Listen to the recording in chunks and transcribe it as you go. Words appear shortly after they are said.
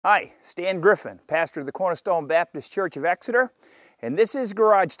Hi, Stan Griffin, pastor of the Cornerstone Baptist Church of Exeter, and this is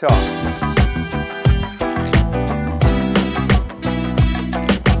Garage Talk.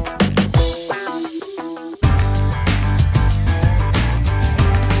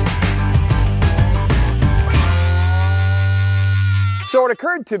 So it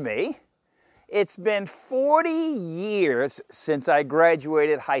occurred to me, it's been 40 years since I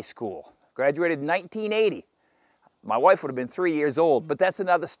graduated high school. Graduated in 1980. My wife would have been 3 years old, but that's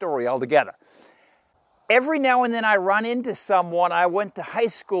another story altogether. Every now and then I run into someone I went to high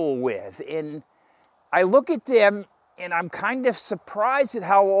school with, and I look at them and I'm kind of surprised at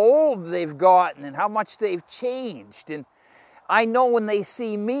how old they've gotten and how much they've changed. And I know when they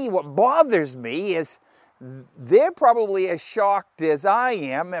see me, what bothers me is they're probably as shocked as I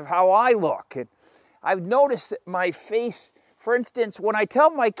am of how I look. And I've noticed that my face, for instance, when I tell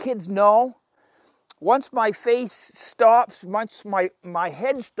my kids no, once my face stops, once my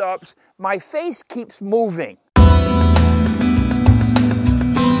head stops, my face keeps moving.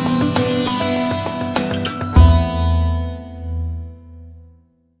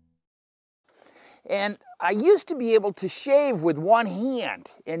 And I used to be able to shave with one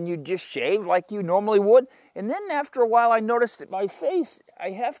hand, and you just shave like you normally would. And then after a while I noticed that my face,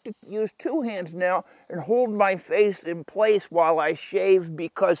 I have to use two hands now and hold my face in place while I shave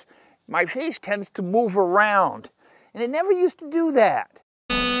because my face tends to move around, and it never used to do that.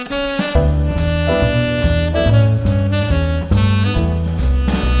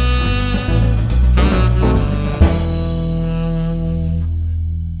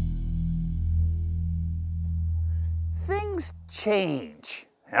 Things change,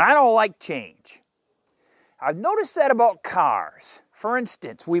 and I don't like change. I've noticed that about cars. For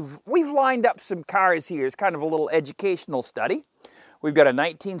instance, we've lined up some cars here as kind of a little educational study. We've got a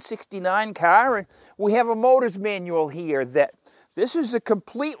 1969 car, and we have a motor's manual here that this is a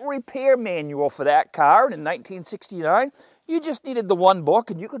complete repair manual for that car. And in 1969, you just needed the one book,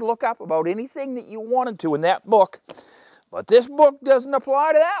 and you could look up about anything that you wanted to in that book. But this book doesn't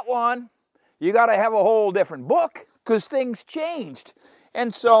apply to that one. You got to have a whole different book because things changed.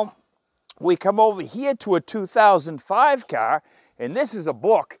 And so we come over here to a 2005 car, and this is a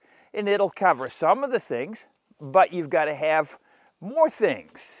book, and it'll cover some of the things, but you've got to have more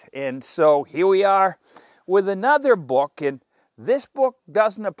things. And so here we are with another book, and this book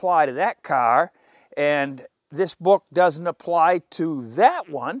doesn't apply to that car, and this book doesn't apply to that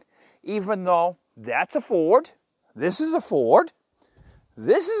one, even though that's a Ford, this is a Ford,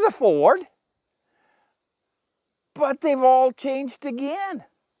 this is a Ford, but they've all changed again.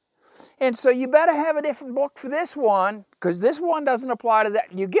 And so you better have a different book for this one, because this one doesn't apply to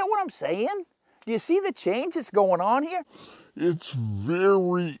that. You get what I'm saying? Do you see the change that's going on here? It's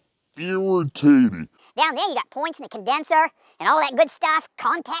very irritating. Down there you got points and a condenser and all that good stuff,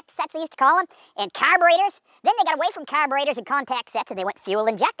 contact sets they used to call them, and carburetors. Then they got away from carburetors and contact sets and they went fuel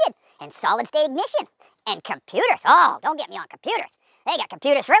injected and solid state ignition and computers. Oh, don't get me on computers. They got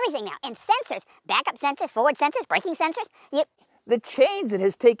computers for everything now, and sensors, backup sensors, forward sensors, braking sensors. The change that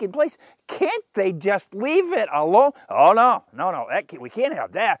has taken place, can't they just leave it alone? Oh, no, we can't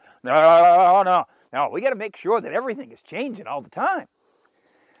have that. No, we got to make sure that everything is changing all the time.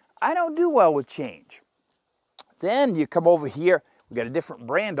 I don't do well with change. Then you come over here, we got a different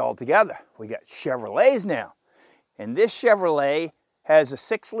brand altogether. We got Chevrolets now. And this Chevrolet has a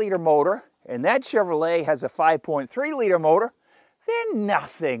 6-liter motor, and that Chevrolet has a 5.3-liter motor. They're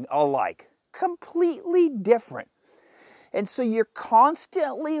nothing alike, completely different. And so you're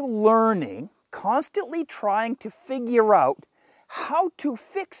constantly learning, constantly trying to figure out how to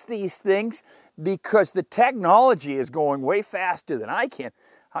fix these things because the technology is going way faster than I can.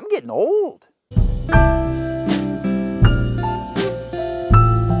 I'm getting old.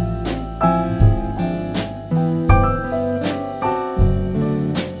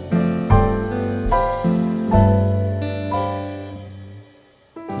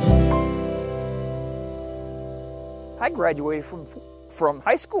 I graduated from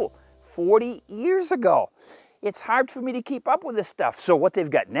high school 40 years ago. It's hard for me to keep up with this stuff. So what they've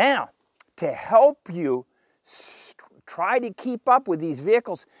got now to help you try to keep up with these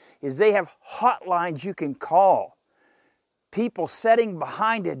vehicles is they have hotlines you can call. People sitting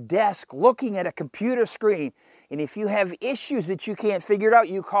behind a desk looking at a computer screen. And if you have issues that you can't figure out,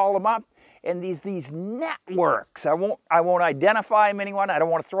 you call them up. And these networks, I won't identify them anyone. I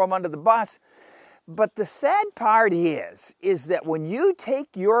don't want to throw them under the bus. But the sad part is that when you take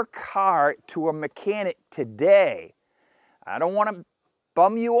your car to a mechanic today, I don't want to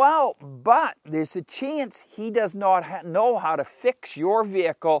bum you out, but there's a chance he does not know how to fix your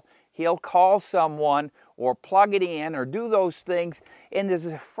vehicle he'll call someone or plug it in or do those things. And there's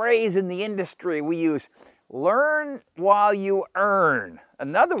a phrase in the industry we use, learn while you earn.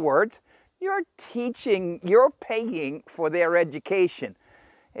 In other words, you're paying for their education.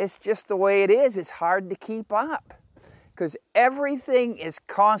 It's just the way it is. It's hard to keep up because everything is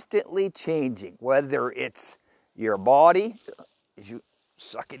constantly changing, whether it's your body, as you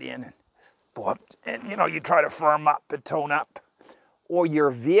suck it in and you know, you try to firm up and tone up, or your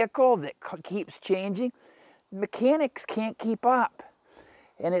vehicle that keeps changing. Mechanics can't keep up.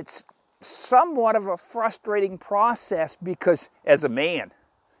 And it's somewhat of a frustrating process because as a man,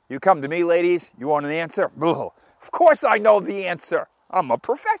 you come to me, ladies, you want an answer? Of course I know the answer. I'm a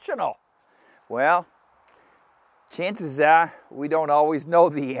professional. Well, chances are we don't always know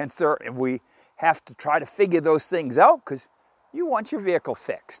the answer, and we have to try to figure those things out because you want your vehicle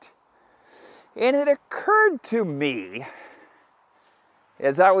fixed. And it occurred to me,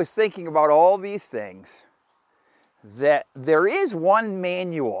 as I was thinking about all these things, that there is one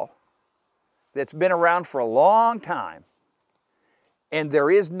manual that's been around for a long time, and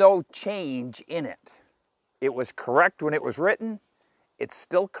there is no change in it. It was correct when it was written. It's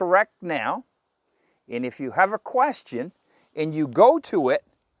still correct now. And if you have a question and you go to it,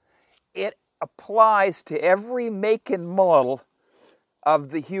 it applies to every make and model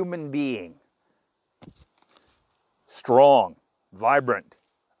of the human being. Strong, vibrant,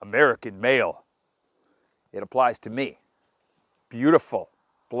 American male. It applies to me. Beautiful,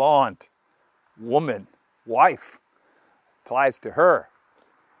 blonde, woman, wife. Applies to her.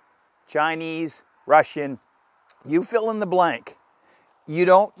 Chinese, Russian, you fill in the blank. You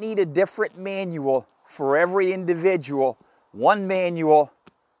don't need a different manual for every individual. One manual,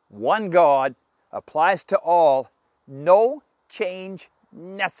 one God, applies to all. No change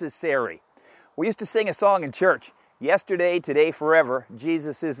necessary. We used to sing a song in church, yesterday, today, forever,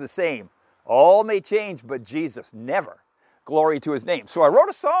 Jesus is the same. All may change, but Jesus never. Glory to his name. So I wrote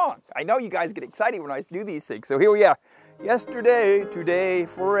a song. I know you guys get excited when I do these things. So here we are. Yesterday, today,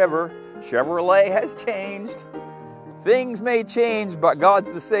 forever, Chevrolet has changed. Things may change, but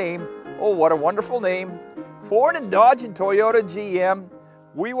God's the same. Oh, what a wonderful name. Ford and Dodge and Toyota, GM,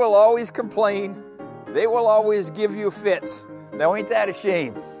 we will always complain. They will always give you fits. Now ain't that a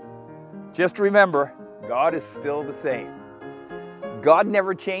shame? Just remember, God is still the same. God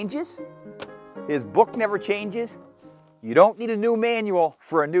never changes. His book never changes. You don't need a new manual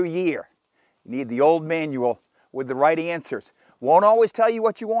for a new year. You need the old manual with the right answers. Won't always tell you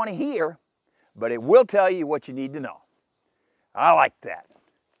what you want to hear, but it will tell you what you need to know. I like that.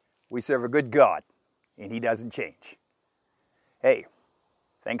 We serve a good God, and he doesn't change. Hey,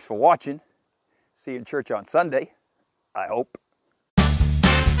 thanks for watching. See you in church on Sunday, I hope.